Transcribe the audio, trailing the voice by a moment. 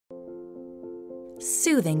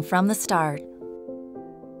Soothing from the start.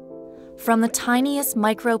 From the tiniest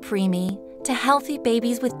micro-preemie to healthy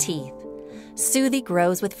babies with teeth, Soothie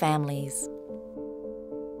grows with families.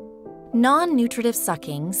 Non-nutritive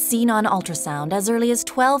sucking, seen on ultrasound as early as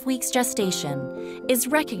 12 weeks gestation, is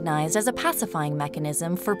recognized as a pacifying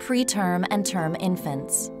mechanism for preterm and term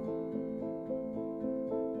infants.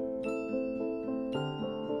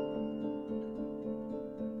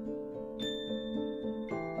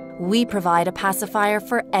 We provide a pacifier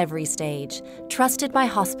for every stage, trusted by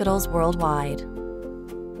hospitals worldwide.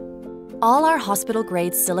 All our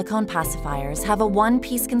hospital-grade silicone pacifiers have a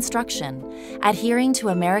one-piece construction, adhering to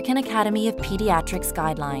American Academy of Pediatrics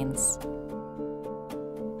guidelines.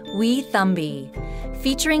 Wee Thumbie,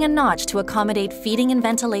 featuring a notch to accommodate feeding and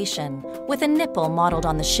ventilation, with a nipple modeled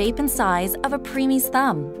on the shape and size of a preemie's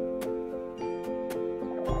thumb.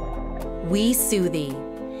 Wee Soothie,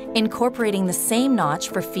 incorporating the same notch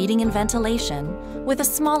for feeding and ventilation with a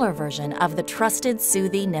smaller version of the trusted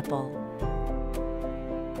Soothie nipple.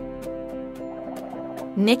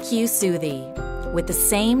 NICU Soothie, with the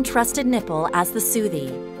same trusted nipple as the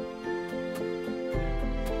Soothie.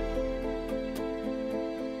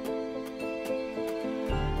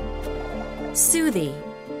 Soothie,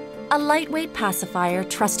 a lightweight pacifier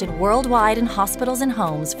trusted worldwide in hospitals and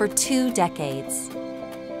homes for 2 decades.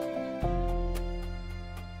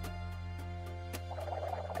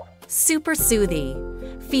 Super Soothie,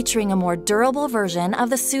 featuring a more durable version of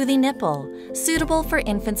the Soothie nipple, suitable for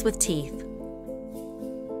infants with teeth.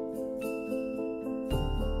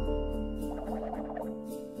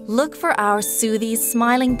 Look for our Soothies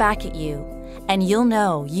smiling back at you, and you'll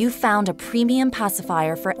know you found a premium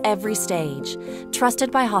pacifier for every stage,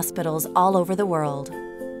 trusted by hospitals all over the world.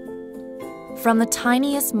 From the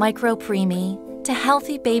tiniest micro-preemie to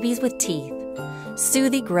healthy babies with teeth,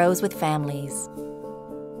 Soothie grows with families.